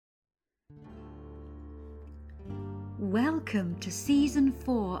Welcome to Season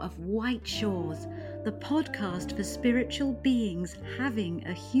 4 of White Shores, the podcast for spiritual beings having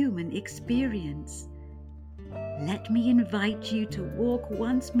a human experience. Let me invite you to walk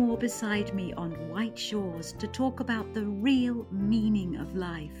once more beside me on White Shores to talk about the real meaning of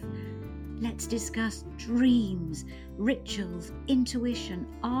life. Let's discuss dreams, rituals, intuition,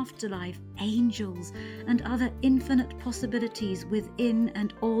 afterlife, angels, and other infinite possibilities within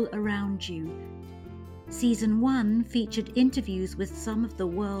and all around you. Season 1 featured interviews with some of the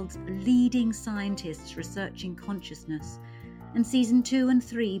world's leading scientists researching consciousness, and Season 2 and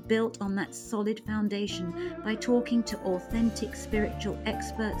 3 built on that solid foundation by talking to authentic spiritual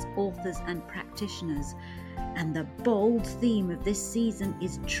experts, authors, and practitioners. And the bold theme of this season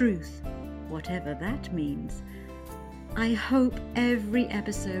is truth, whatever that means. I hope every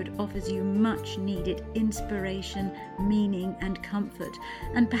episode offers you much needed inspiration, meaning and comfort,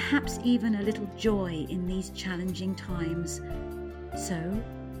 and perhaps even a little joy in these challenging times. So,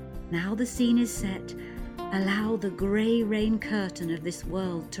 now the scene is set, allow the grey rain curtain of this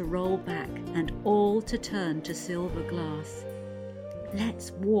world to roll back and all to turn to silver glass.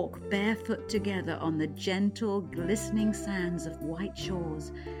 Let's walk barefoot together on the gentle, glistening sands of White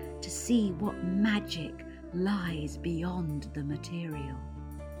Shores to see what magic lies beyond the material.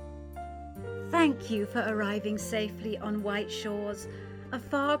 Thank you for arriving safely on White Shores, a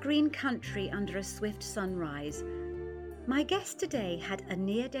far green country under a swift sunrise. My guest today had a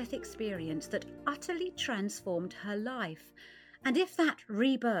near-death experience that utterly transformed her life. And if that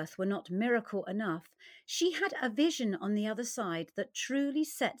rebirth were not miracle enough, she had a vision on the other side that truly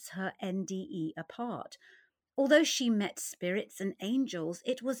sets her NDE apart. Although she met spirits and angels,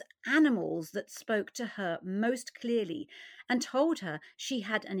 it was animals that spoke to her most clearly and told her she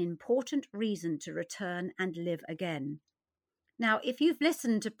had an important reason to return and live again. Now, if you've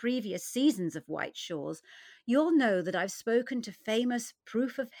listened to previous seasons of White Shores, you'll know that I've spoken to famous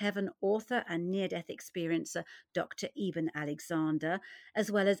Proof of Heaven author and near-death experiencer Dr. Eben Alexander,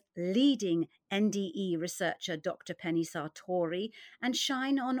 as well as leading NDE researcher Dr. Penny Sartori, and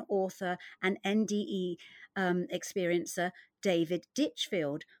Shine On author and NDE experiencer David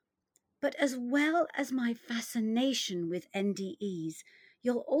Ditchfield. But as well as my fascination with NDEs,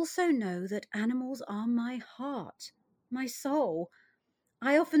 you'll also know that animals are my heart, my soul.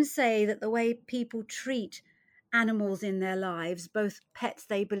 I often say that the way people treat animals in their lives, both pets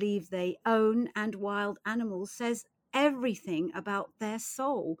they believe they own and wild animals, says everything about their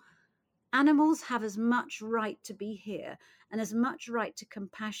soul. Animals have as much right to be here and as much right to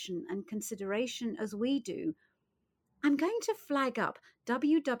compassion and consideration as we do. I'm going to flag up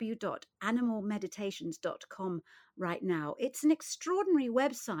www.animalmeditations.com right now. It's an extraordinary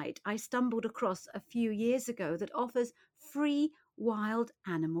website I stumbled across a few years ago that offers free wild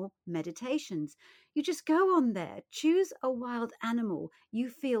animal meditations. You just go on there, choose a wild animal you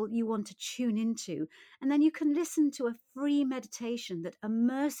feel you want to tune into, and then you can listen to a free meditation that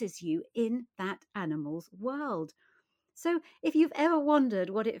immerses you in that animal's world. So if you've ever wondered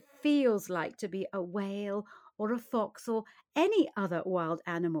what it feels like to be a whale or a fox or any other wild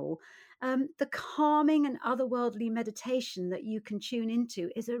animal, the calming and otherworldly meditation that you can tune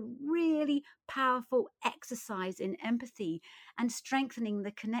into is a really powerful exercise in empathy and strengthening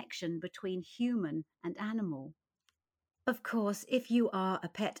the connection between human and animal. Of course, if you are a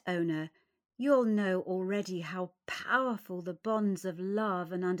pet owner, you'll know already how powerful the bonds of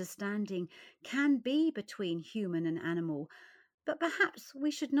love and understanding can be between human and animal. But perhaps we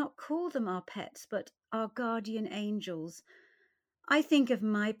should not call them our pets, but our guardian angels. I think of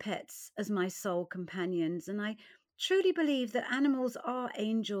my pets as my soul companions, and I truly believe that animals are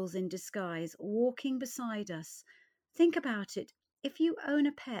angels in disguise, walking beside us. Think about it. If you own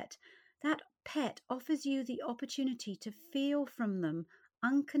a pet, that pet offers you the opportunity to feel from them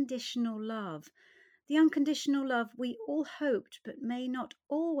unconditional love. The unconditional love we all hoped but may not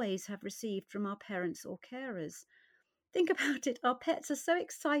always have received from our parents or carers. Think about it, our pets are so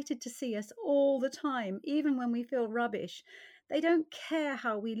excited to see us all the time, even when we feel rubbish. They don't care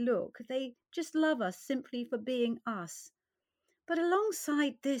how we look, they just love us simply for being us. But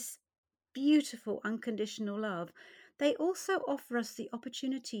alongside this beautiful unconditional love, they also offer us the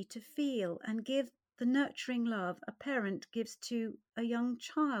opportunity to feel and give the nurturing love a parent gives to a young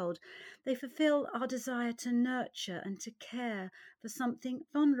child. They fulfill our desire to nurture and to care for something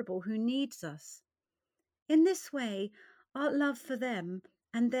vulnerable who needs us. In this way, our love for them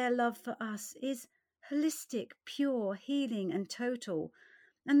and their love for us is holistic, pure, healing, and total.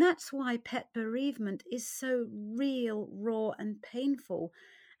 And that's why pet bereavement is so real, raw, and painful,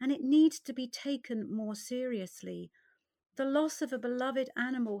 and it needs to be taken more seriously. The loss of a beloved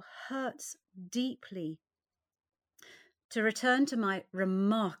animal hurts deeply. To return to my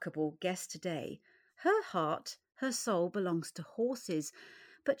remarkable guest today, her heart, her soul belongs to horses,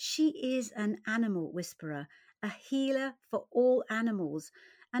 but she is an animal whisperer, a healer for all animals,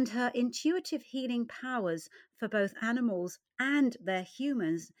 and her intuitive healing powers for both animals and their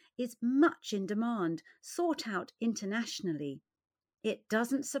humans is much in demand, sought out internationally. It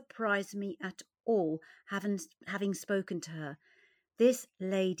doesn't surprise me at all, having spoken to her. This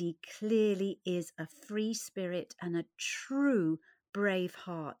lady clearly is a free spirit and a true brave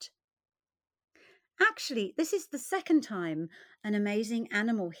heart. Actually, this is the second time an amazing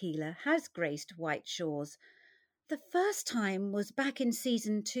animal healer has graced White Shores. The first time was back in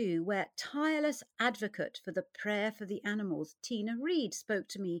season 2, where tireless advocate for the prayer for the animals, Tina Reid, spoke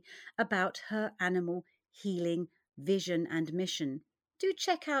to me about her animal healing vision and mission. Do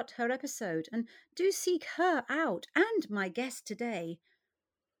check out her episode and do seek her out and my guest today.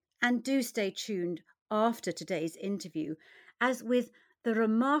 And do stay tuned after today's interview, as with the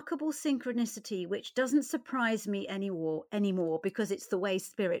remarkable synchronicity, which doesn't surprise me anymore because it's the way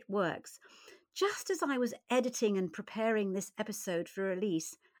spirit works. Just as I was editing and preparing this episode for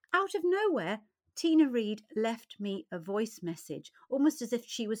release, out of nowhere, Tina Reid left me a voice message, almost as if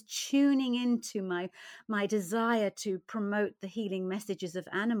she was tuning into my desire to promote the healing messages of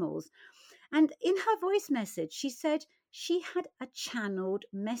animals. And in her voice message, she said she had a channeled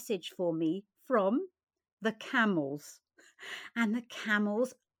message for me from the camels. And the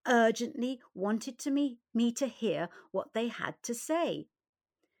camels urgently wanted me to hear what they had to say.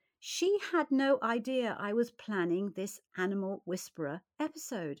 She had no idea I was planning this Animal Whisperer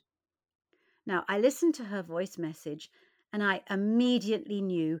episode. Now, I listened to her voice message and I immediately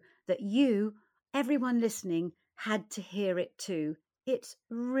knew that you, everyone listening, had to hear it too. It's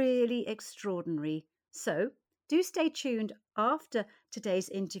really extraordinary. So, do stay tuned after today's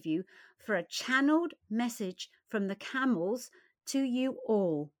interview for a channeled message from the camels to you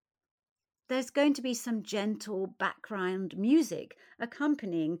all. There's going to be some gentle background music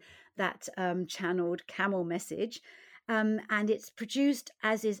accompanying that channeled camel message. And it's produced,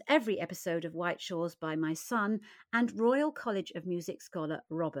 as is every episode of White Shores, by my son and Royal College of Music scholar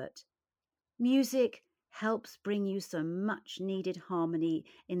Robert. Music helps bring you some much needed harmony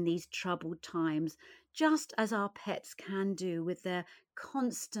in these troubled times, just as our pets can do with their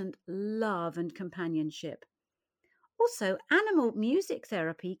constant love and companionship. Also, animal music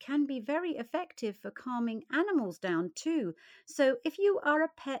therapy can be very effective for calming animals down too. So if you are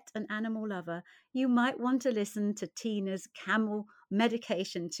a pet and animal lover, you might want to listen to Tina's camel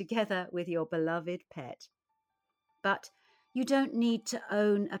medication together with your beloved pet. But you don't need to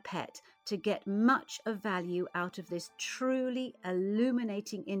own a pet to get much of value out of this truly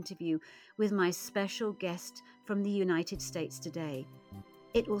illuminating interview with my special guest from the United States today.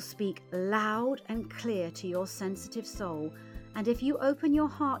 It will speak loud and clear to your sensitive soul, and if you open your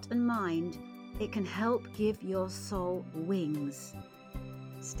heart and mind, it can help give your soul wings.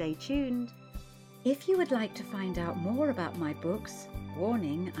 Stay tuned. If you would like to find out more about my books,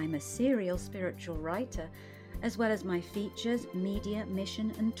 warning, I'm a serial spiritual writer, as well as my features, media,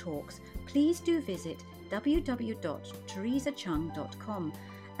 mission and talks, please do visit www.teresachung.com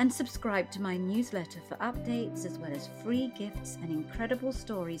and subscribe to my newsletter for updates as well as free gifts and incredible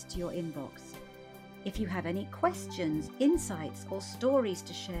stories to your inbox. If you have any questions, insights or stories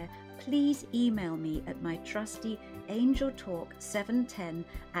to share, please email me at my trusty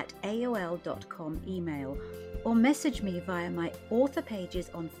angeltalk710@aol.com email or message me via my author pages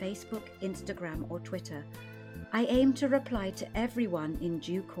on Facebook, Instagram or Twitter. I aim to reply to everyone in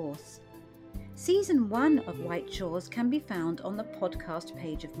due course. Season 1 of White Shores can be found on the podcast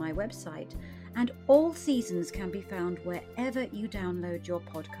page of my website, and all seasons can be found wherever you download your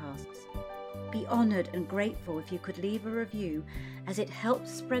podcasts. Be honoured and grateful if you could leave a review, as it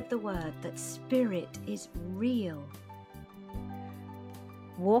helps spread the word that spirit is real.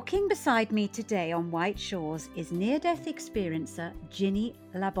 Walking beside me today on White Shores is near-death experiencer Ginny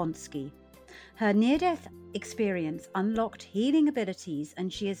Labonsky. Her near-death experience unlocked healing abilities,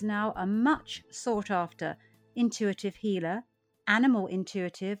 and she is now a much sought-after intuitive healer, animal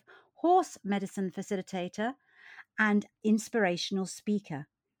intuitive, horse medicine facilitator, and inspirational speaker.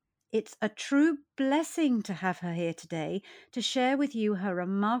 It's a true blessing to have her here today to share with you her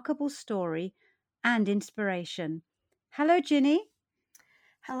remarkable story and inspiration. Hello, Ginny.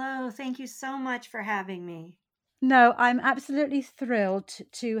 Hello, thank you so much for having me. No, I'm absolutely thrilled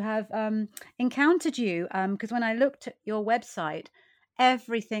to have encountered you because when I looked at your website,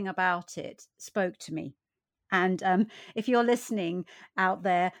 everything about it spoke to me. And if you're listening out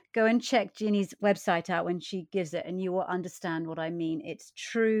there, go and check Ginny's website out when she gives it, and you will understand what I mean. It's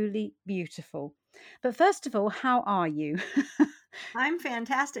truly beautiful. But first of all, how are you? I'm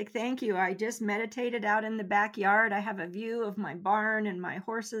fantastic. Thank you. I just meditated out in the backyard. I have a view of my barn and my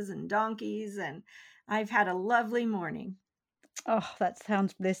horses and donkeys, and I've had a lovely morning. Oh, that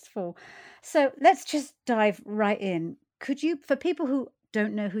sounds blissful. So let's just dive right in. Could you, for people who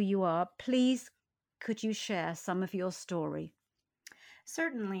don't know who you are, please could you share some of your story?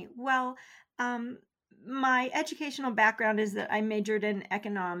 Certainly. Well, um, my educational background is that I majored in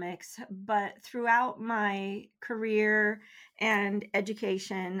economics, but throughout my career and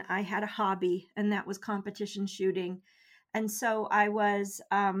education, I had a hobby, and that was competition shooting. And so I was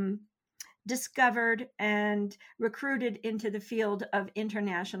discovered and recruited into the field of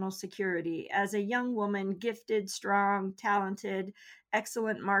international security as a young woman, gifted, strong, talented,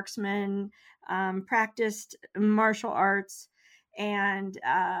 excellent marksman, practiced martial arts. And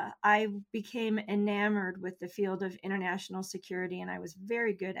I became enamored with the field of international security, and I was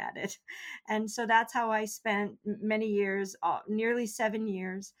very good at it. And so that's how I spent many years, nearly 7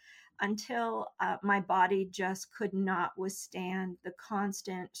 years, until my body just could not withstand the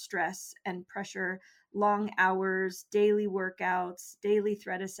constant stress and pressure, long hours, daily workouts, daily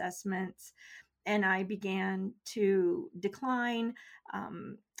threat assessments, and I began to decline.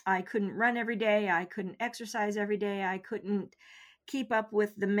 I couldn't run every day. I couldn't exercise every day. I couldn't keep up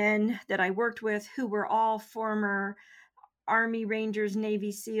with the men that I worked with, who were all former Army Rangers,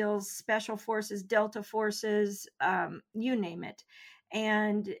 Navy SEALs, Special Forces, Delta Forces, you name it.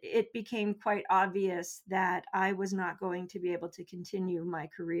 And it became quite obvious that I was not going to be able to continue my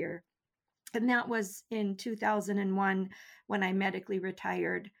career. And that was in 2001 when I medically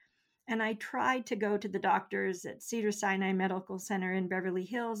retired. And I tried to go to the doctors at Cedars-Sinai Medical Center in Beverly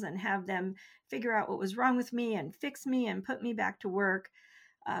Hills and have them figure out what was wrong with me and fix me and put me back to work,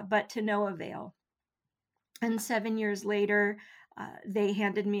 but to no avail. And 7 years later, they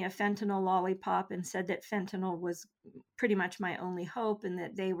handed me a fentanyl lollipop and said that fentanyl was pretty much my only hope, and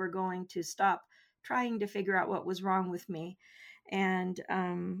that they were going to stop trying to figure out what was wrong with me. And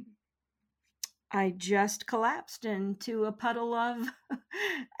I just collapsed into a puddle of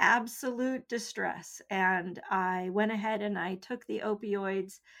absolute distress. And I went ahead and I took the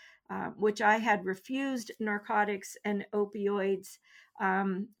opioids, which I had refused narcotics and opioids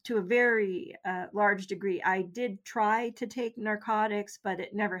to a very large degree. I did try to take narcotics, but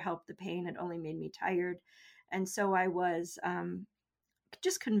it never helped the pain. It only made me tired. And so I was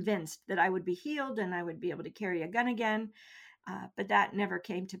just convinced that I would be healed and I would be able to carry a gun again. But that never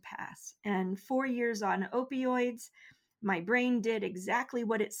came to pass. And 4 years on opioids, my brain did exactly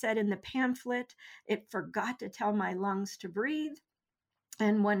what it said in the pamphlet. It forgot to tell my lungs to breathe.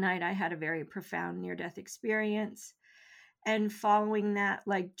 And one night I had a very profound near death experience. And following that,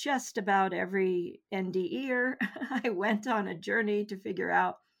 like just about every NDEer, I went on a journey to figure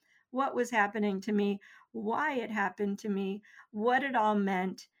out what was happening to me, why it happened to me, what it all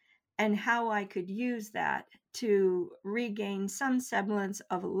meant, and how I could use that to regain some semblance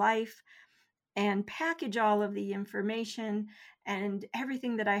of life and package all of the information and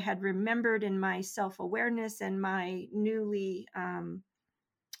everything that I had remembered in my self awareness and my newly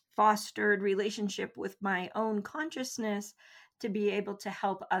fostered relationship with my own consciousness to be able to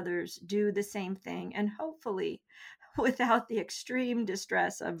help others do the same thing, and hopefully without the extreme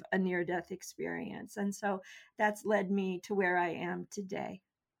distress of a near death experience. And so that's led me to where I am today.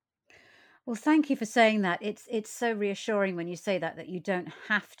 Well, thank you for saying that. It's so reassuring when you say that you don't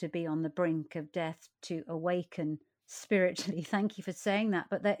have to be on the brink of death to awaken spiritually. Thank you for saying that.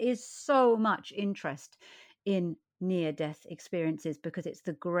 But there is so much interest in near death experiences because it's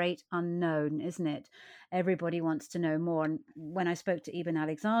the great unknown, isn't it? Everybody wants to know more. And when I spoke to Eben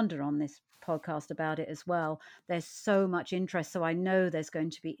Alexander on this podcast about it as well, there's so much interest. So I know there's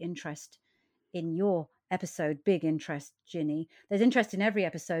going to be interest in your episode, big interest, Ginny. There's interest in every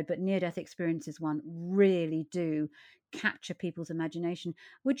episode, but near death experiences one really do capture people's imagination.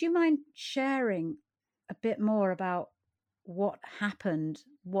 Would you mind sharing a bit more about what happened,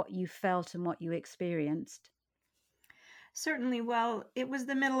 what you felt, and what you experienced? Certainly. Well, it was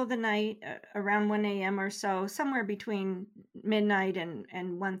the middle of the night, around 1 a.m. or so, somewhere between midnight and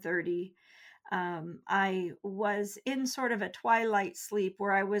 1:30. I was in sort of a twilight sleep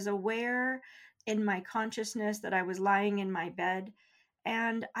where I was aware in my consciousness that I was lying in my bed,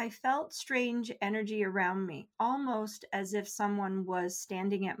 and I felt strange energy around me, almost as if someone was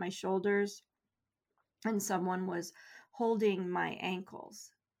standing at my shoulders and someone was holding my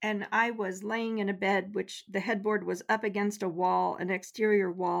ankles. and I was laying in a bed, which the headboard was up against a wall, an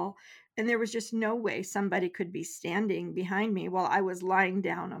exterior wall, and there was just no way somebody could be standing behind me while I was lying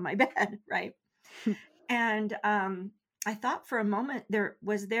down on my bed, right? And I thought for a moment there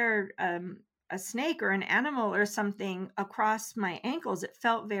a snake or an animal or something across my ankles. It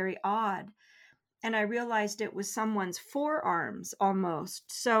felt very odd, and I realized it was someone's forearms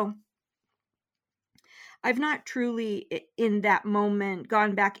almost. So I've not truly in that moment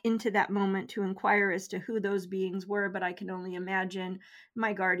gone back into that moment to inquire as to who those beings were, but I can only imagine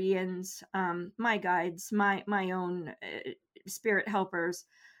my guardians, my guides, my own spirit helpers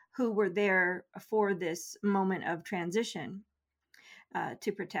who were there for this moment of transition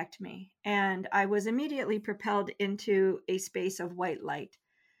to protect me. And I was immediately propelled into a space of white light.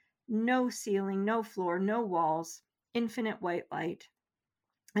 No ceiling, no floor, no walls, infinite white light.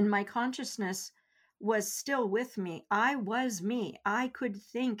 And my consciousness was still with me. I was me. I could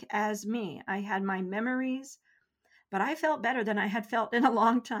think as me. I had my memories, but I felt better than I had felt in a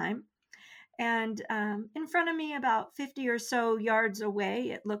long time. And in front of me, about 50 or so yards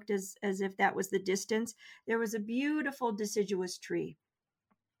away, it looked as if that was the distance, there was a beautiful deciduous tree.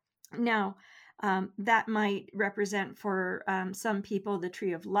 Now, that might represent for some people the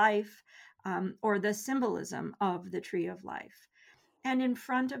tree of life, or the symbolism of the tree of life. And in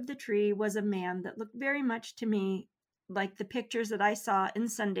front of the tree was a man that looked very much to me like the pictures that I saw in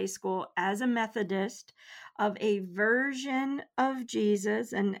Sunday school as a Methodist of a version of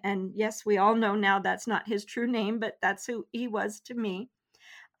Jesus. And yes, we all know now that's not his true name, but that's who he was to me.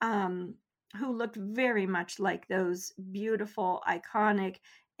 Who looked very much like those beautiful, iconic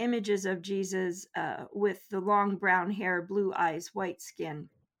images of Jesus with the long brown hair, blue eyes, white skin.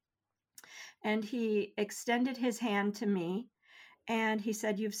 And he extended his hand to me and he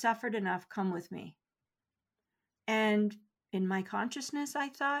said, "You've suffered enough, come with me." And in my consciousness, I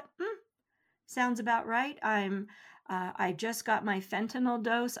thought, sounds about right. I just got my fentanyl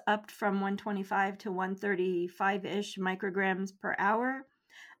dose upped from 125 to 135-ish micrograms per hour.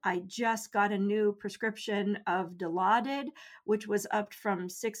 I just got a new prescription of Dilaudid, which was upped from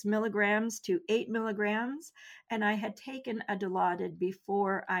 6 milligrams to 8 milligrams. And I had taken a Dilaudid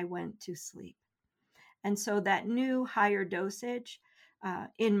before I went to sleep. And so that new higher dosage,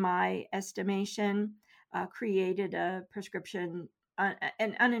 in my estimation, created a prescription,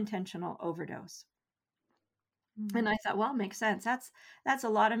 an unintentional overdose. And I thought, well, it makes sense. That's a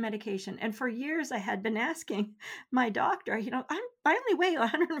lot of medication. And for years, I had been asking my doctor, I only weigh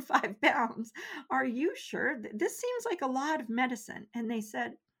 105 pounds. Are you sure? This seems like a lot of medicine. And they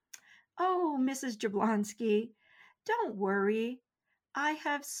said, "Oh, Mrs. Jablonski, don't worry. I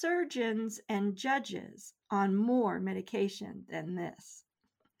have surgeons and judges on more medication than this."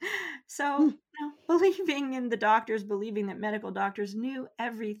 So, believing in the doctors, believing that medical doctors knew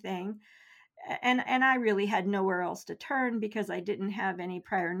everything, and I really had nowhere else to turn because I didn't have any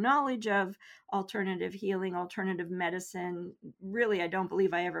prior knowledge of alternative healing, alternative medicine. Really, I don't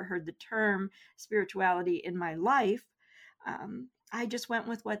believe I ever heard the term spirituality in my life. I just went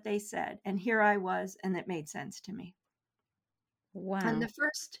with what they said, and here I was, and it made sense to me. Wow. And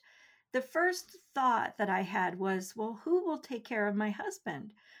the first thought that I had was, well, who will take care of my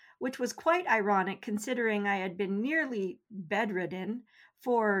husband? Which was quite ironic considering I had been nearly bedridden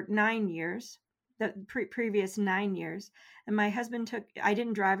for 9 years, the previous 9 years. And my husband I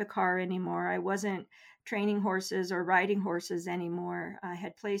didn't drive a car anymore. I wasn't training horses or riding horses anymore. I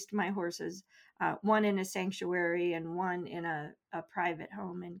had placed my horses, one in a sanctuary and one in a private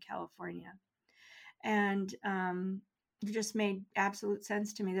home in California. And it just made absolute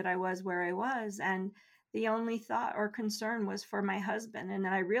sense to me that I was where I was. And the only thought or concern was for my husband. And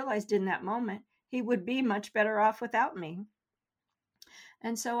then I realized in that moment, he would be much better off without me.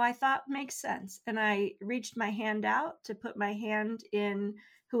 And so I thought, makes sense. And I reached my hand out to put my hand in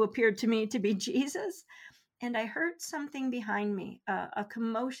who appeared to me to be Jesus. And I heard something behind me, a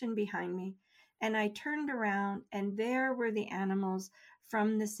commotion behind me. And I turned around, and there were the animals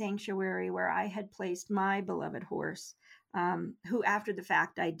from the sanctuary where I had placed my beloved horse, who after the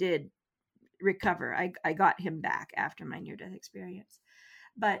fact I did recover. I got him back after my near-death experience.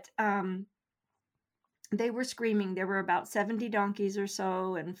 But they were screaming. There were about 70 donkeys or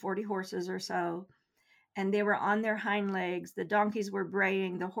so and 40 horses or so. And they were on their hind legs. The donkeys were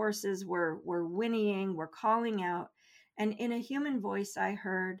braying. The horses were whinnying, were calling out. And in a human voice, I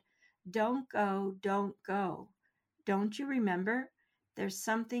heard, "Don't go, don't go. Don't you remember? There's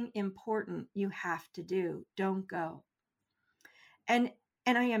something important you have to do. Don't go." And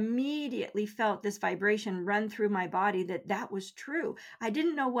And I immediately felt this vibration run through my body that that was true. I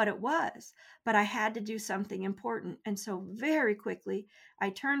didn't know what it was, but I had to do something important. And so very quickly, I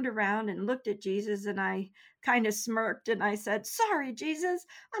turned around and looked at Jesus, and I kind of smirked and I said, "Sorry, Jesus,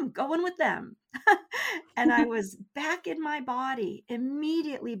 I'm going with them." And I was back in my body,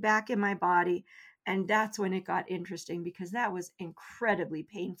 immediately back in my body. And that's when it got interesting, because that was incredibly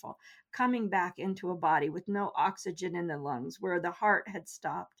painful, coming back into a body with no oxygen in the lungs, where the heart had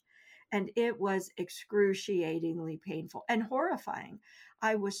stopped. And it was excruciatingly painful and horrifying.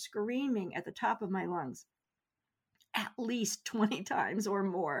 I was screaming at the top of my lungs at least 20 times or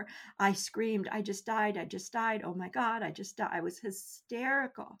more. I screamed, "I just died. I just died. Oh my God, I just died." I was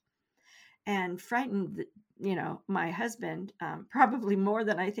hysterical and frightened, my husband, probably more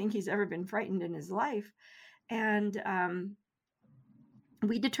than I think he's ever been frightened in his life. And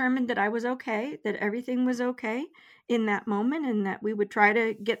we determined that I was okay, that everything was okay in that moment, and that we would try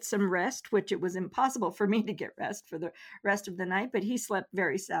to get some rest, which it was impossible for me to get rest for the rest of the night, but he slept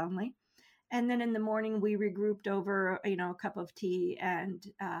very soundly. And then in the morning, we regrouped over, a cup of tea, and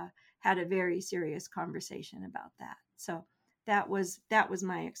had a very serious conversation about that. So that was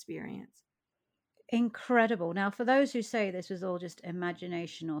my experience. Incredible. Now, for those who say this was all just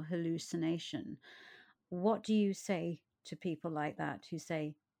imagination or hallucination, what do you say to people like that who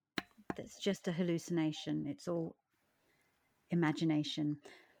say that's just a hallucination? It's all imagination.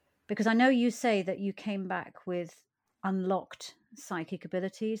 Because I know you say that you came back with unlocked psychic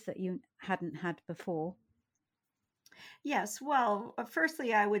abilities that you hadn't had before. Yes. Well,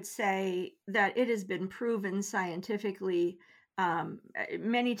 firstly, I would say that it has been proven scientifically,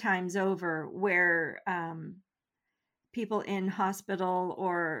 many times over, where people in hospital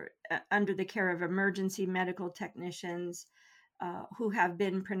or under the care of emergency medical technicians who have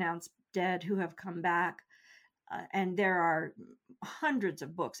been pronounced dead, who have come back. And there are hundreds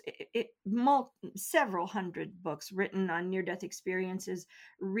of books, several hundred books written on near-death experiences.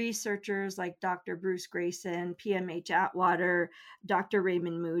 Researchers like Dr. Bruce Grayson, PMH Atwater, Dr.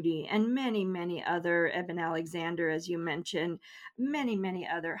 Raymond Moody, and many, many other, Eben Alexander, as you mentioned, many, many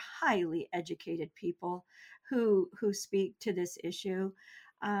other highly educated people who speak to this issue.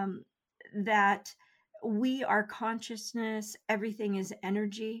 That we are consciousness, everything is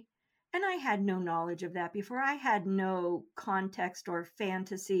energy. And I had no knowledge of that before. I had no context or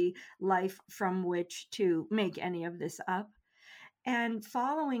fantasy life from which to make any of this up. And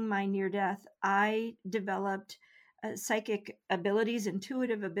following my near death, I developed psychic abilities,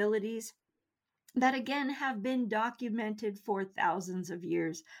 intuitive abilities that again have been documented for thousands of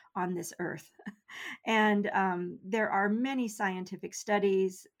years on this earth. And there are many scientific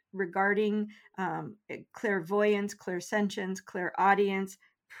studies regarding clairvoyance, clairsentience, clairaudience,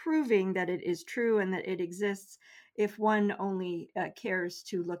 proving that it is true and that it exists if one only cares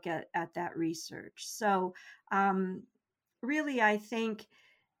to look at that research. So, really, I think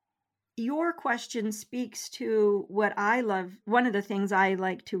your question speaks to what I love. One of the things I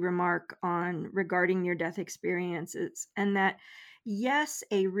like to remark on regarding near death experiences, and that yes,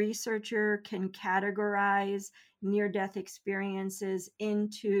 a researcher can categorize near death experiences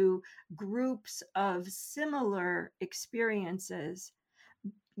into groups of similar experiences,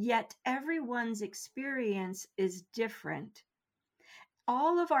 yet everyone's experience is different.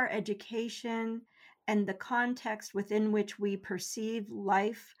 All of our education and the context within which we perceive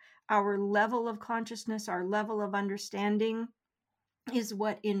life, our level of consciousness, our level of understanding, is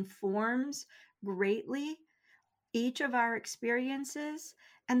what informs greatly each of our experiences.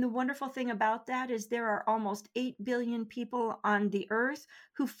 And the wonderful thing about that is there are almost 8 billion people on the earth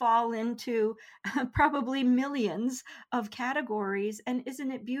who fall into probably millions of categories. And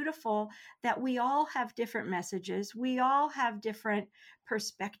isn't it beautiful that we all have different messages? We all have different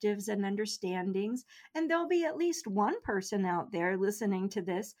perspectives and understandings. And there'll be at least one person out there listening to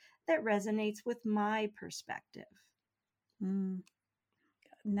this that resonates with my perspective. Mm.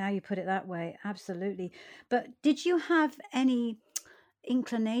 Now you put it that way, absolutely. But did you have any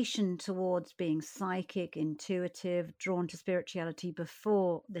inclination towards being psychic, intuitive, drawn to spirituality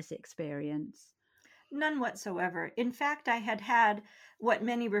before this experience? None whatsoever. In fact, I had had what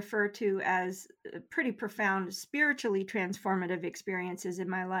many refer to as pretty profound, spiritually transformative experiences in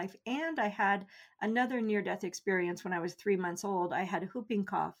my life. And I had another near death experience when I was 3 months old. I had a whooping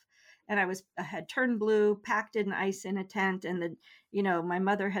cough, and I had turned blue, packed in ice in a tent. And my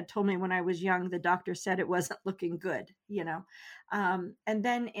mother had told me when I was young, the doctor said it wasn't looking good. And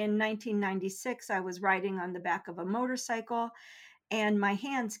then in 1996, I was riding on the back of a motorcycle, and my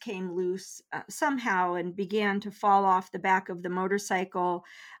hands came loose somehow and began to fall off the back of the motorcycle,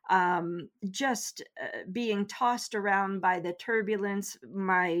 just being tossed around by the turbulence,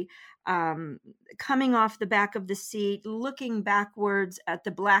 my um, coming off the back of the seat, looking backwards at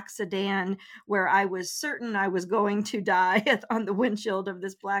the black sedan where I was certain I was going to die on the windshield of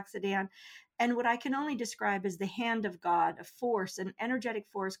this black sedan. And what I can only describe as the hand of God, a force, an energetic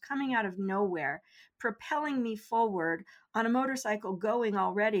force coming out of nowhere, propelling me forward on a motorcycle going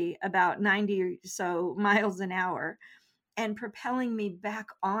already about 90 or so miles an hour, and propelling me back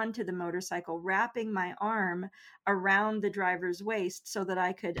onto the motorcycle, wrapping my arm around the driver's waist so that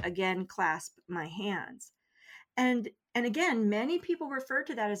I could again clasp my hands. And again, many people refer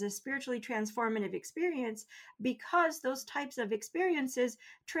to that as a spiritually transformative experience because those types of experiences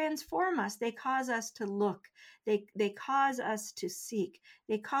transform us. They cause us to look, they cause us to seek,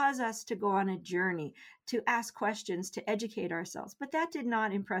 they cause us to go on a journey, to ask questions, to educate ourselves. But that did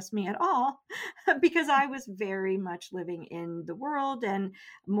not impress me at all because I was very much living in the world and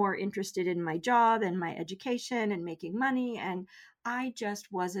more interested in my job and my education and making money, and I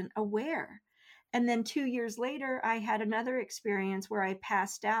just wasn't aware. And then 2 years later, I had another experience where I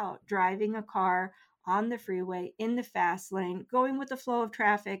passed out driving a car on the freeway in the fast lane, going with the flow of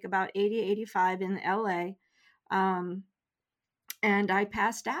traffic about 80, 85 in LA. Um, and I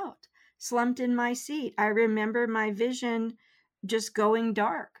passed out, slumped in my seat. I remember my vision just going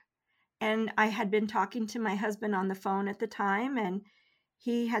dark. And I had been talking to my husband on the phone at the time, and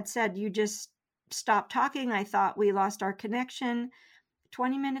he had said, "You just stopped talking. I thought we lost our connection."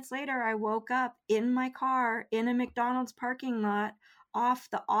 20 minutes later, I woke up in my car in a McDonald's parking lot off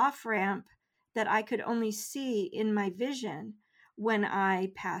the off ramp that I could only see in my vision when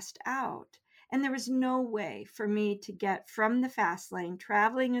I passed out. And there was no way for me to get from the fast lane,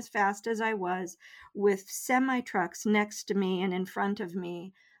 traveling as fast as I was, with semi trucks next to me and in front of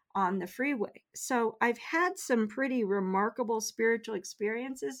me on the freeway. So I've had some pretty remarkable spiritual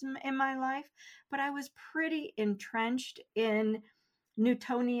experiences in my life, but I was pretty entrenched in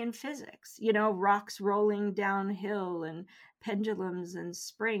Newtonian physics, rocks rolling downhill and pendulums and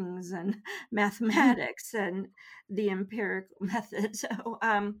springs and mathematics and the empirical method. So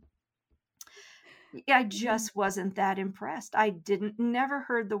I Yeah. just wasn't that impressed. I didn't never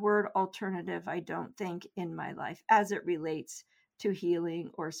heard the word alternative, I don't think, in my life as it relates to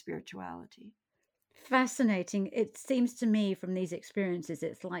healing or spirituality. Fascinating. It seems to me from these experiences,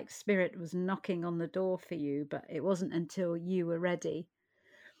 it's like spirit was knocking on the door for you, but it wasn't until you were ready.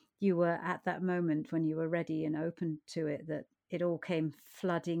 You were at that moment when you were ready and open to it that it all came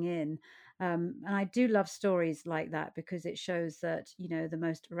flooding in. And I do love stories like that because it shows that, the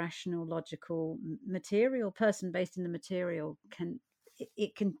most rational, logical, material person based in the material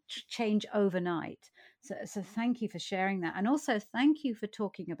it can change overnight. So thank you for sharing that. And also thank you for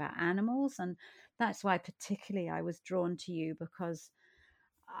talking about animals. And that's why particularly I was drawn to you because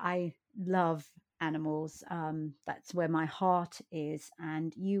I love animals. That's where my heart is.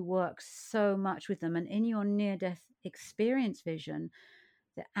 And you work so much with them. And in your near death experience vision,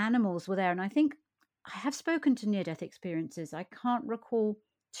 the animals were there. And I think I have spoken to near death experiences. I can't recall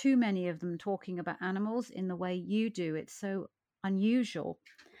too many of them talking about animals in the way you do. It's so unusual.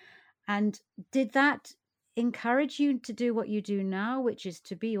 And did that encourage you to do what you do now, which is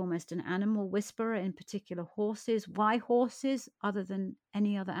to be almost an animal whisperer, in particular horses? Why horses other than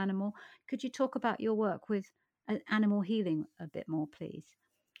any other animal? Could you talk about your work with animal healing a bit more, please?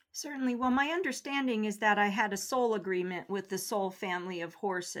 Certainly. Well, my understanding is that I had a soul agreement with the soul family of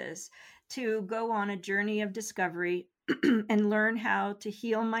horses to go on a journey of discovery and learn how to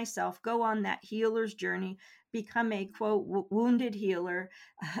heal myself, go on that healer's journey, become a quote wounded healer,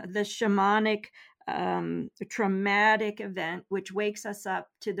 the shamanic traumatic event, which wakes us up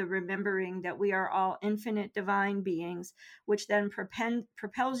to the remembering that we are all infinite divine beings, which then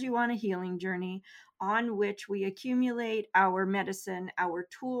propels you on a healing journey on which we accumulate our medicine, our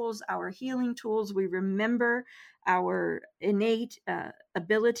tools, our healing tools. We remember our innate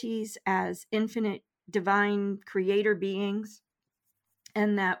abilities as infinite divine creator beings,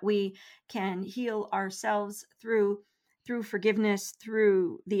 and that we can heal ourselves through forgiveness,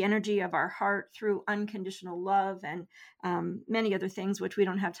 through the energy of our heart, through unconditional love, and many other things which we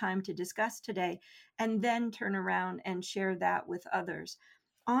don't have time to discuss today, and then turn around and share that with others.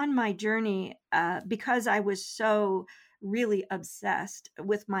 On my journey, because I was so really obsessed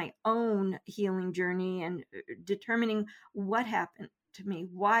with my own healing journey and determining what happened to me,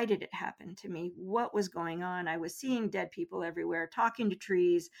 why did it happen to me, what was going on. I was seeing dead people everywhere, talking to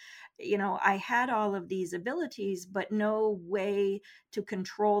trees. I had all of these abilities, but no way to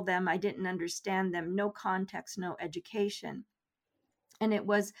control them. I didn't understand them, no context, no education. And it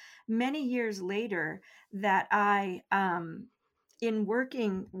was many years later that I, in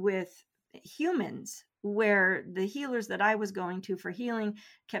working with humans, where the healers that I was going to for healing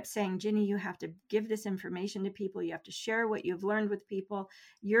kept saying, Ginny, you have to give this information to people. You have to share what you've learned with people.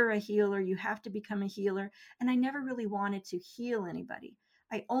 You're a healer. You have to become a healer. And I never really wanted to heal anybody.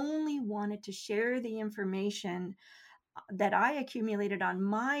 I only wanted to share the information that I accumulated on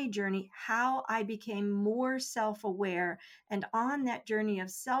my journey, how I became more self aware. And on that journey of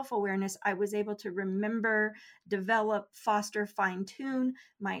self awareness, I was able to remember, develop, foster, fine tune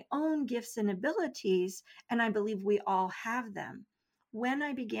my own gifts and abilities. And I believe we all have them. When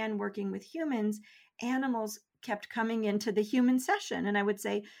I began working with humans, animals kept coming into the human session. And I would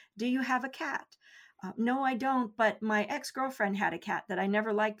say, do you have a cat? No, I don't, but my ex-girlfriend had a cat that I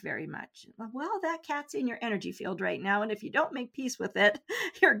never liked very much. Well, that cat's in your energy field right now. And if you don't make peace with it,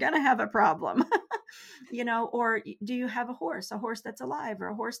 you're going to have a problem. Or do you have a horse that's alive or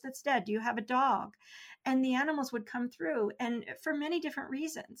a horse that's dead? Do you have a dog? And the animals would come through and for many different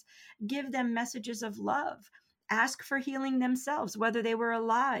reasons, give them messages of love, ask for healing themselves, whether they were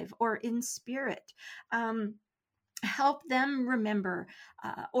alive or in spirit. Help them remember,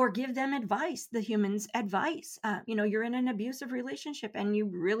 or give them advice, the humans advice. You're in an abusive relationship and you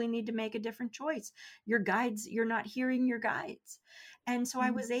really need to make a different choice. Your guides, you're not hearing your guides. And so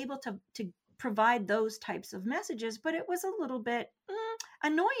I was able to provide those types of messages, but it was a little bit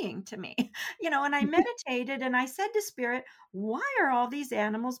annoying to me, and I meditated and I said to spirit, why are all these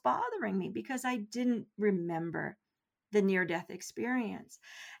animals bothering me? Because I didn't remember the near-death experience.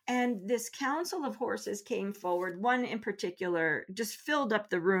 And this council of horses came forward. One in particular just filled up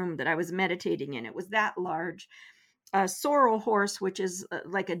the room that I was meditating in. It was that large. A sorrel horse, which is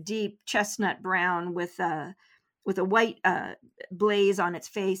like a deep chestnut brown with a white blaze on its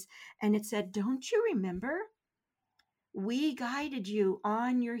face. And it said, don't you remember? We guided you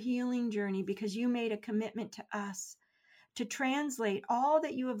on your healing journey because you made a commitment to us to translate all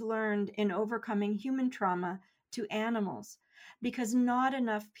that you have learned in overcoming human trauma to animals, because not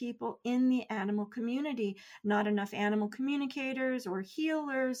enough people in the animal community, not enough animal communicators or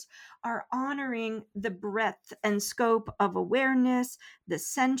healers are honoring the breadth and scope of awareness, the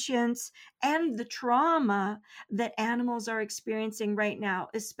sentience, and the trauma that animals are experiencing right now,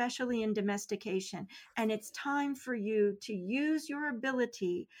 especially in domestication. And it's time for you to use your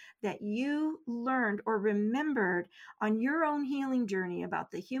ability that you learned or remembered on your own healing journey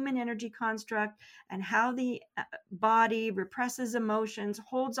about the human energy construct and how the body represses emotions,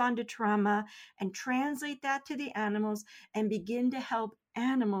 holds on to trauma, and translate that to the animals and begin to help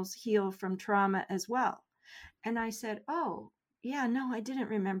animals heal from trauma as well. And I said, oh, yeah, no, I didn't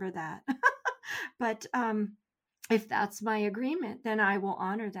remember that. But if that's my agreement, then I will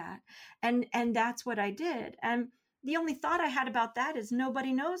honor that. And that's what I did. And the only thought I had about that is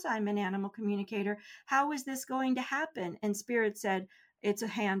nobody knows I'm an animal communicator. How is this going to happen? And Spirit said, it's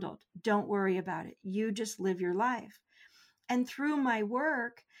handled. Don't worry about it. You just live your life. And through my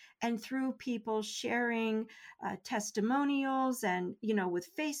work and through people sharing testimonials and,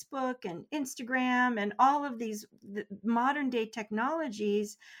 with Facebook and Instagram and all of these modern day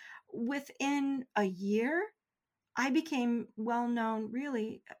technologies, within a year, I became well known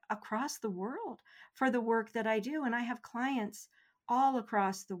really across the world for the work that I do. And I have clients all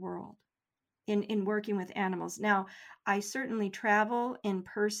across the world in working with animals. Now, I certainly travel in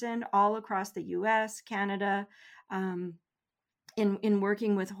person all across the US, Canada, in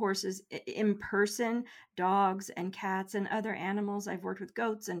working with horses in person, dogs and cats and other animals. I've worked with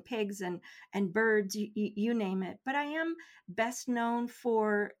goats and pigs and birds, you name it. But I am best known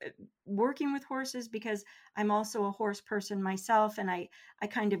for working with horses because I'm also a horse person myself, and I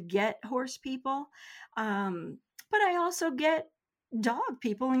kind of get horse people. But I also get dog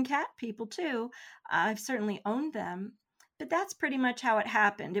people and cat people too. I've certainly owned them. But that's pretty much how it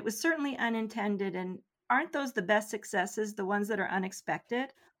happened. It was certainly unintended, and aren't those the best successes, the ones that are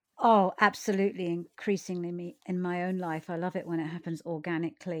unexpected? Oh, absolutely. Increasingly, me in my own life, I love it when it happens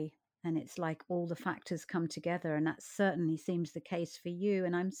organically and it's like all the factors come together. And that certainly seems the case for you.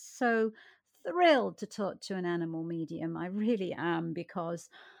 And I'm so thrilled to talk to an animal medium. I really am, because,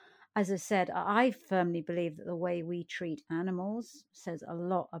 as I said, I firmly believe that the way we treat animals says a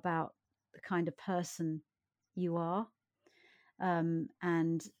lot about the kind of person you are. And,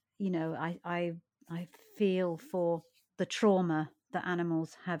 I feel for the trauma that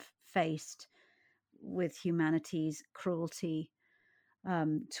animals have faced with humanity's cruelty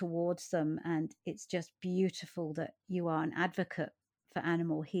towards them. And it's just beautiful that you are an advocate for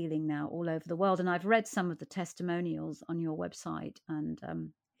animal healing now all over the world. And I've read some of the testimonials on your website, and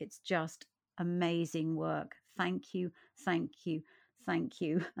it's just amazing work. Thank you, thank you, Thank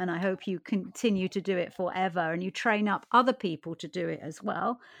you. And I hope you continue to do it forever and you train up other people to do it as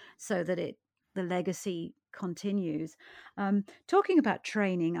well so that the legacy continues. Talking about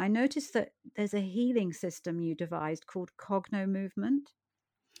training, I noticed that there's a healing system you devised called Cogno Movement.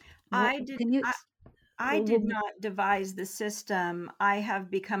 What I did can you I, I did not devise the system. I have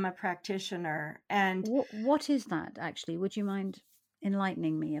become a practitioner, and what is that actually? Would you mind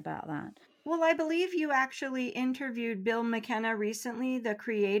enlightening me about that? well, I believe you actually interviewed Bill McKenna recently, the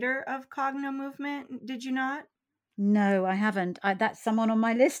creator of Cogno Movement. Did you not? No, I haven't. That's someone on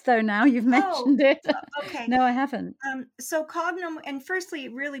my list though now you've Oh, mentioned it. okay. No, I haven't. So Cognom, and firstly,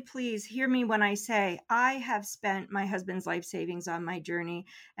 really please hear me when I say I have spent my husband's life savings on my journey,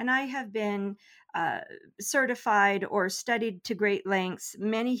 and I have been uh, certified or studied to great lengths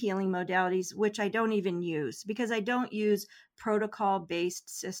many healing modalities, which I don't even use because I don't use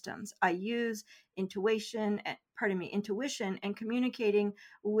protocol-based systems. I use intuition and communicating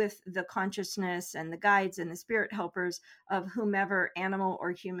with the consciousness and the guides and the spirit helpers of whomever animal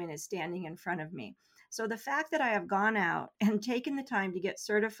or human is standing in front of me. So the fact that I have gone out and taken the time to get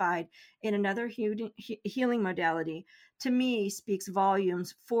certified in another healing modality, to me, speaks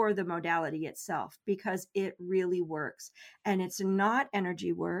volumes for the modality itself because it really works. And it's not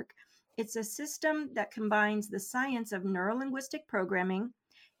energy work. It's a system that combines the science of neurolinguistic programming,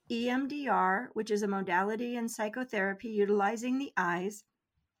 EMDR, which is a modality in psychotherapy utilizing the eyes,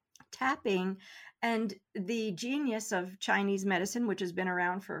 tapping, and the genius of Chinese medicine, which has been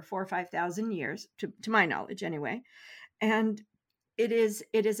around for 4,000 or 5,000 years, to my knowledge anyway. And it is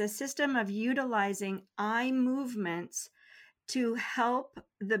a system of utilizing eye movements to help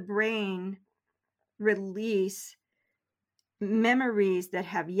the brain release memories that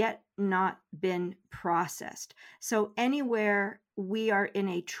have yet not been processed. So anywhere we are in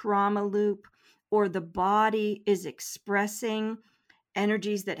a trauma loop or the body is expressing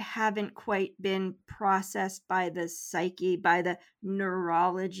energies that haven't quite been processed by the psyche, by the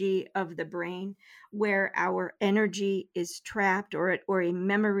neurology of the brain, where our energy is trapped or a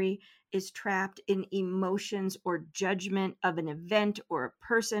memory is trapped in emotions or judgment of an event or a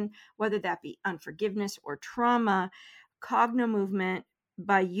person, whether that be unforgiveness or trauma. Cogno movement,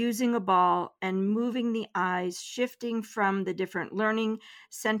 by using a ball and moving the eyes, shifting from the different learning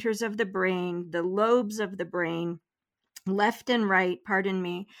centers of the brain, the lobes of the brain, left and right, pardon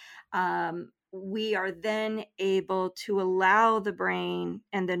me, we are then able to allow the brain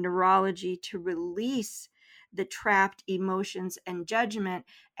and the neurology to release the trapped emotions and judgment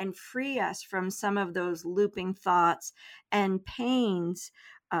and free us from some of those looping thoughts and pains,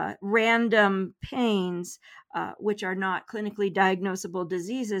 random pains, which are not clinically diagnosable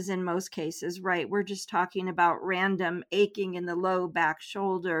diseases in most cases, right? We're just talking about random aching in the low back,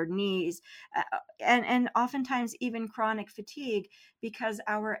 shoulder, knees, and oftentimes even chronic fatigue because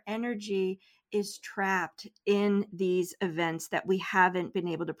our energy is trapped in these events that we haven't been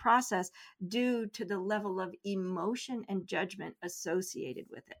able to process due to the level of emotion and judgment associated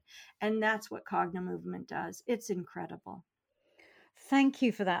with it. And that's what Cogno Movement does. It's incredible. Thank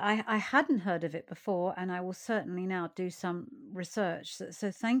you for that. I hadn't heard of it before, and I will certainly now do some research. So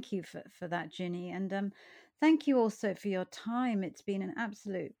thank you for that, Ginny. And thank you also for your time. It's been an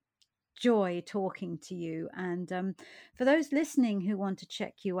absolute joy talking to you. And for those listening who want to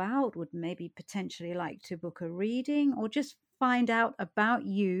check you out, would maybe potentially like to book a reading or just find out about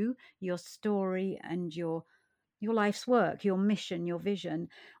you, your story, and your life's work, your mission, your vision,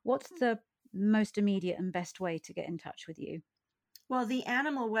 what's the most immediate and best way to get in touch with you? Well, the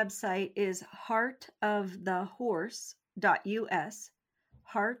animal website is heartofthehorse.us,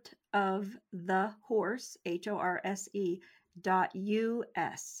 heartofthehorse,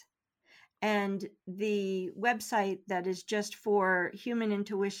 HORSE.us. And the website that is just for human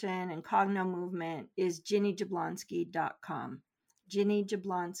intuition and cogno movement is ginnyjablonski.com.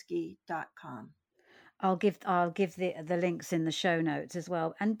 ginnyjablonski.com. I'll give the links in the show notes as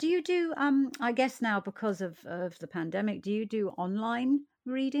well. And do you do I guess now because of the pandemic, do you do online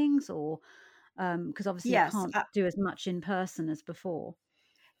readings or because obviously you Yes, can't do as much in person as before?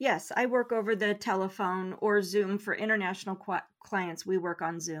 yes, I work over the telephone or Zoom for international clients. We work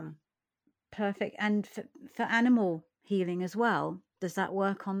on Zoom. Perfect. And for animal healing as well, does that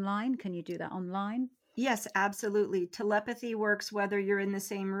work online? Can you do that online? Yes, absolutely. Telepathy works whether you're in the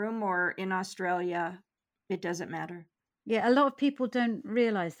same room or in Australia. It doesn't matter. Yeah, a lot of people don't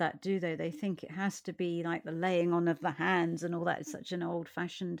realize that, do they? They think it has to be like the laying on of the hands and all that. It's such an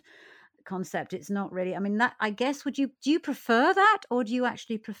old-fashioned concept. It's not really. I mean, that I guess do you prefer that, or do you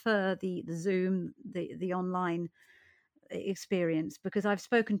actually prefer the Zoom, the online experience, because I've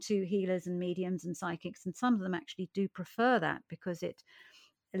spoken to healers and mediums and psychics, and some of them actually do prefer that because it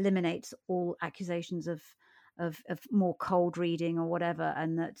eliminates all accusations of more cold reading or whatever,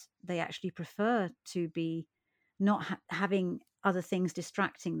 and that they actually prefer to be not having other things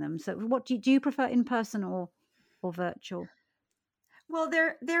distracting them. So what do you prefer, in person or virtual? Well,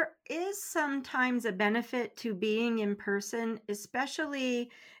 there is sometimes a benefit to being in person, especially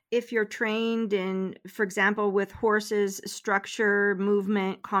if you're trained in, for example, with horses, structure,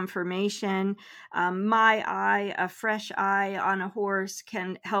 movement, conformation. My eye, a fresh eye on a horse,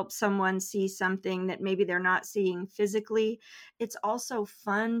 can help someone see something that maybe they're not seeing physically. It's also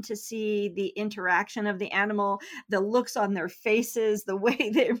fun to see the interaction of the animal, the looks on their faces, the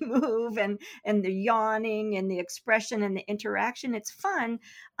way they move, and the yawning and the expression and the interaction. It's fun.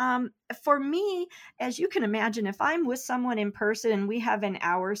 For me, as you can imagine, if I'm with someone in person and we have an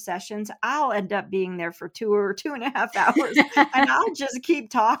hour sessions, I'll end up being there for 2 or 2.5 hours, and I'll just keep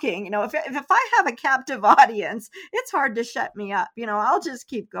talking. If I have a captive audience, it's hard to shut me up. I'll just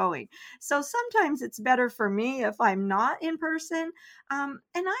keep going. So sometimes it's better for me if I'm not in person. And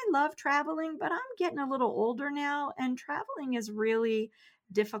I love traveling, but I'm getting a little older now, and traveling is really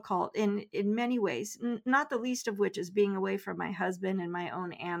difficult in many ways, not the least of which is being away from my husband and my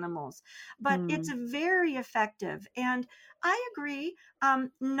own animals. But it's very effective, and I agree.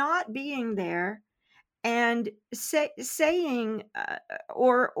 Not being there and saying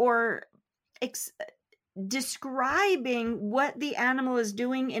or describing what the animal is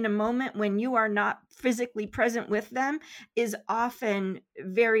doing in a moment when you are not physically present with them is often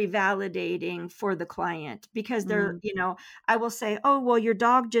very validating for the client, because they're, I will say, oh, well, your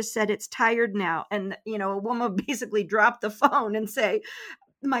dog just said it's tired now. And, a woman basically dropped the phone and say,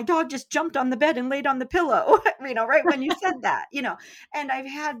 my dog just jumped on the bed and laid on the pillow, right when you said that, and I've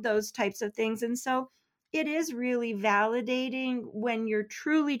had those types of things. And so it is really validating when you're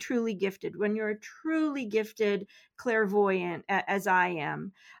truly, truly gifted, when you're a truly gifted clairvoyant, as I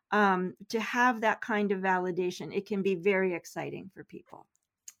am, to have that kind of validation. It can be very exciting for people.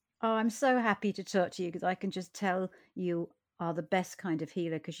 Oh, I'm so happy to talk to you, because I can just tell you are the best kind of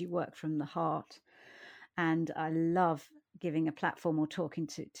healer, because you work from the heart. And I love giving a platform or talking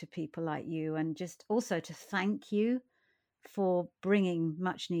to people like you, and just also to thank you for bringing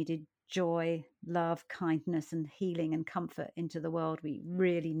much needed joy, love, kindness, and healing and comfort into the world. We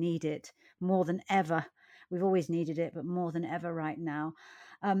really need it more than ever. We've always needed it, but more than ever right now.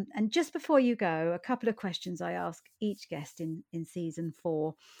 And just before you go, a couple of questions I ask each guest in season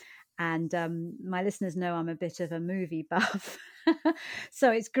 4. And my listeners know I'm a bit of a movie buff.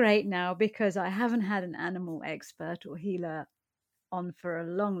 So it's great now, because I haven't had an animal expert or healer on for a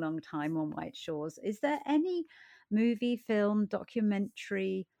long, long time on White Shores. Is there any movie, film,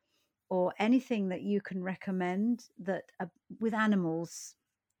 documentary, or anything that you can recommend that with animals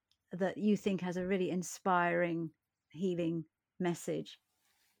that you think has a really inspiring, healing message?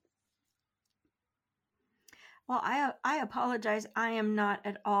 Well, I apologize. I am not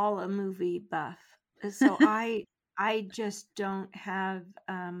at all a movie buff, so I just don't have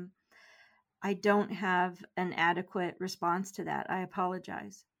I don't have an adequate response to that. I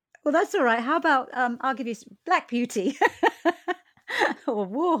apologize. Well, that's all right. How about I'll give you Black Beauty or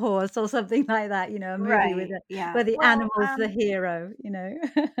War Horse or something like that. A movie Right. where the Well, animal's the hero.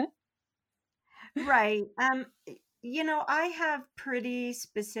 right. I have pretty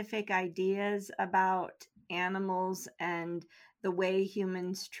specific ideas about animals and the way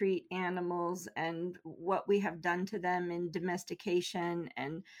humans treat animals and what we have done to them in domestication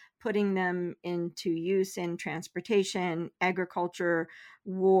and putting them into use in transportation, agriculture,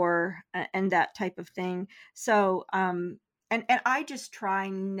 war, and that type of thing. So, and I just try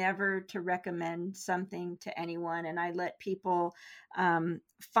never to recommend something to anyone, and I let people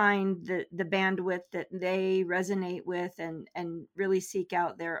find the bandwidth that they resonate with, and really seek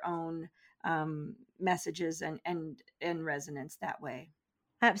out their own messages and resonance that way.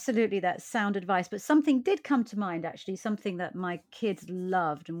 Absolutely, that's sound advice. But something did come to mind, actually, something that my kids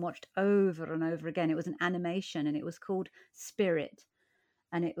loved and watched over and over again. It was an animation, and it was called Spirit,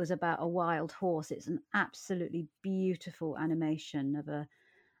 and it was about a wild horse. It's an absolutely beautiful animation of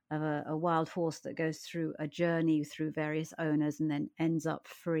a wild horse that goes through a journey through various owners and then ends up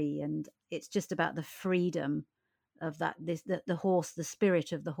free. And it's just about the freedom of the horse, the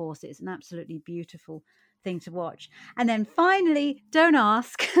spirit of the horse. It's an absolutely beautiful thing to watch. And then finally, don't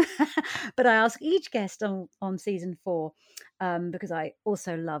ask, but I ask each guest on season 4, because I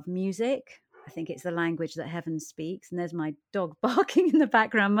also love music. I think it's the language that heaven speaks. And there's my dog barking in the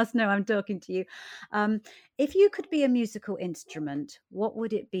background. Must know I'm talking to you. If you could be a musical instrument, what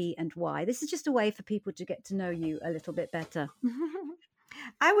would it be and why? This is just a way for people to get to know you a little bit better.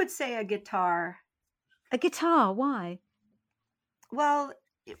 I would say a guitar. A guitar, why? Well,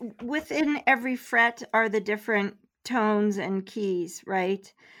 within every fret are the different tones and keys,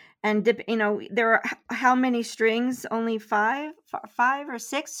 right? And there are how many strings? Only five or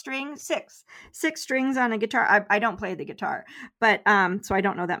six strings? Six strings on a guitar. I don't play the guitar, but so I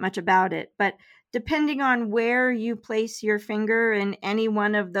don't know that much about it. But depending on where you place your finger in any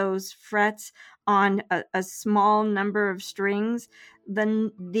one of those frets on a small number of strings,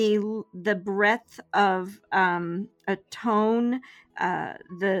 the breadth of a tone,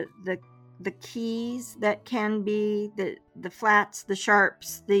 the keys that can be the flats, the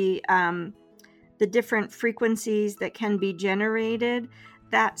sharps, the different frequencies that can be generated,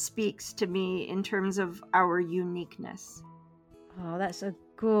 that speaks to me in terms of our uniqueness. Oh, that's a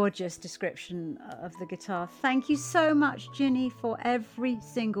gorgeous description of the guitar. Thank you so much, Ginny, for every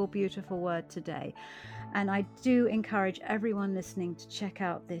single beautiful word today. And I do encourage everyone listening to check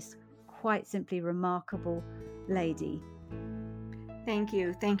out this quite simply remarkable lady. Thank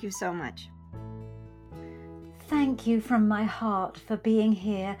you. Thank you so much. Thank you from my heart for being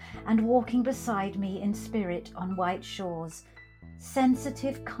here and walking beside me in spirit on white shores.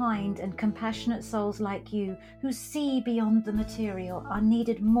 Sensitive, kind and compassionate souls like you who see beyond the material are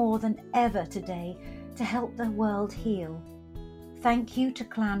needed more than ever today to help the world heal. Thank you to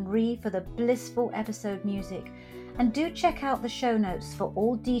Clan Ree for the blissful episode music, and do check out the show notes for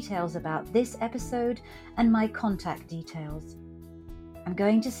all details about this episode and my contact details. I'm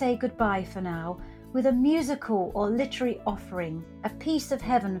going to say goodbye for now with a musical or literary offering, a piece of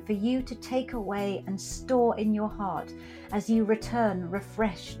heaven for you to take away and store in your heart as you return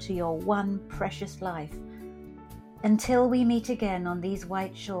refreshed to your one precious life. Until we meet again on these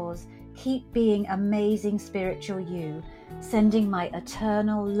white shores, keep being amazing spiritual you, sending my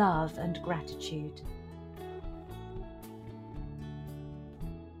eternal love and gratitude.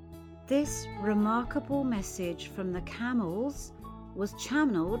 This remarkable message from the camels was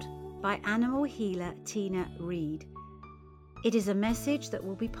channeled by animal healer Tina Reed. It is a message that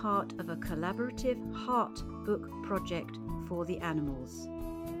will be part of a collaborative heart book project for the animals.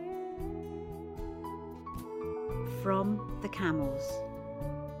 From the camels.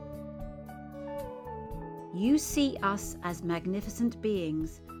 You see us as magnificent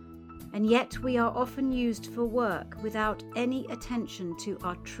beings, and yet we are often used for work without any attention to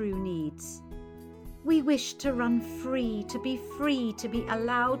our true needs. We wish to run free, to be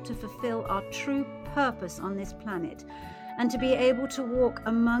allowed to fulfill our true purpose on this planet, and to be able to walk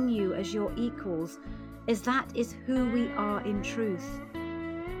among you as your equals, as that is who we are in truth.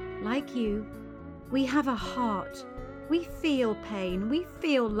 Like you, we have a heart. We feel pain, we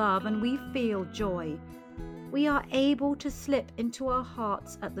feel love, and we feel joy. We are able to slip into our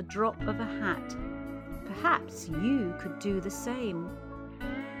hearts at the drop of a hat. Perhaps you could do the same.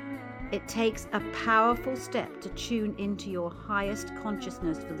 It takes a powerful step to tune into your highest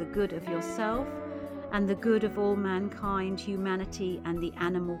consciousness for the good of yourself and the good of all mankind, humanity, and the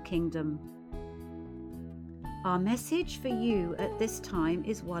animal kingdom. Our message for you at this time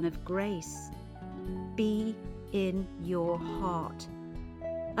is one of grace. Be in your heart.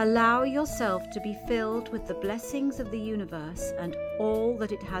 Allow yourself to be filled with the blessings of the universe and all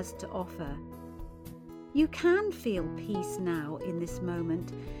that it has to offer. You can feel peace now in this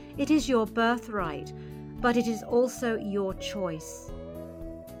moment. It is your birthright, but it is also your choice.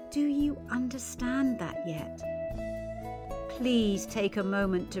 Do you understand that yet? Please take a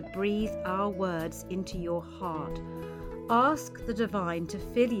moment to breathe our words into your heart. Ask the divine to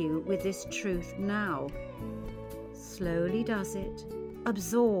fill you with this truth now. Slowly does it.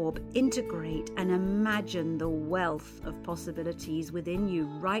 Absorb, integrate, and imagine the wealth of possibilities within you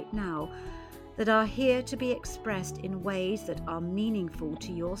right now that are here to be expressed in ways that are meaningful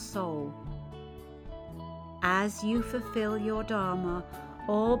to your soul. As you fulfill your Dharma,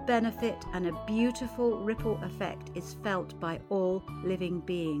 all benefit and a beautiful ripple effect is felt by all living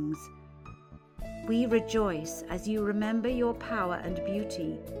beings. We rejoice as you remember your power and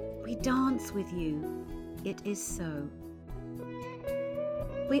beauty. We dance with you. It is so.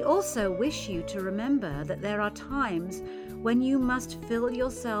 We also wish you to remember that there are times when you must fill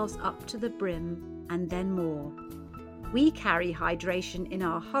yourselves up to the brim and then more. We carry hydration in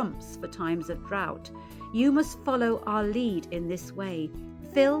our humps for times of drought. You must follow our lead in this way.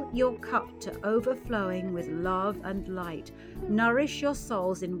 Fill your cup to overflowing with love and light. Nourish your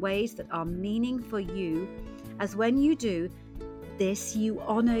souls in ways that are meaning for you, as when you do, this, you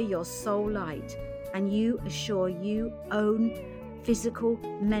honor your soul light, and you assure you own physical,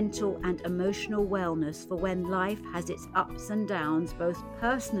 mental, and emotional wellness for when life has its ups and downs, both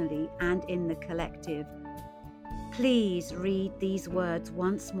personally and in the collective. Please read these words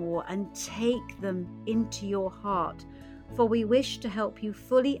once more and take them into your heart, for we wish to help you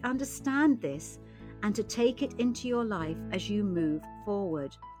fully understand this and to take it into your life as you move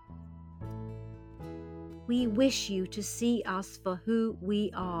forward. We wish you to see us for who we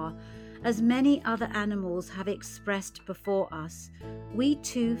are. As many other animals have expressed before us, we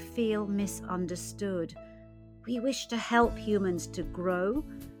too feel misunderstood. We wish to help humans to grow,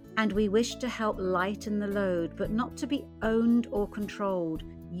 and we wish to help lighten the load, but not to be owned or controlled,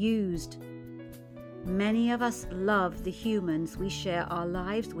 used. Many of us love the humans we share our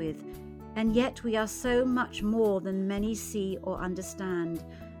lives with, and yet we are so much more than many see or understand.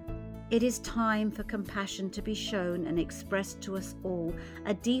 It is time for compassion to be shown and expressed to us all,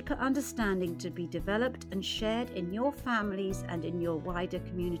 a deeper understanding to be developed and shared in your families and in your wider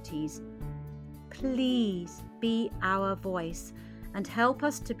communities. Please be our voice and help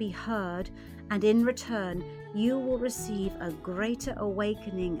us to be heard, and in return, you will receive a greater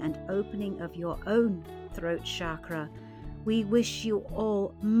awakening and opening of your own throat chakra. We wish you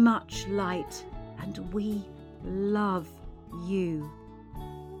all much light, and we love you.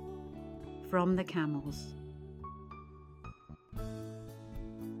 From the Camels.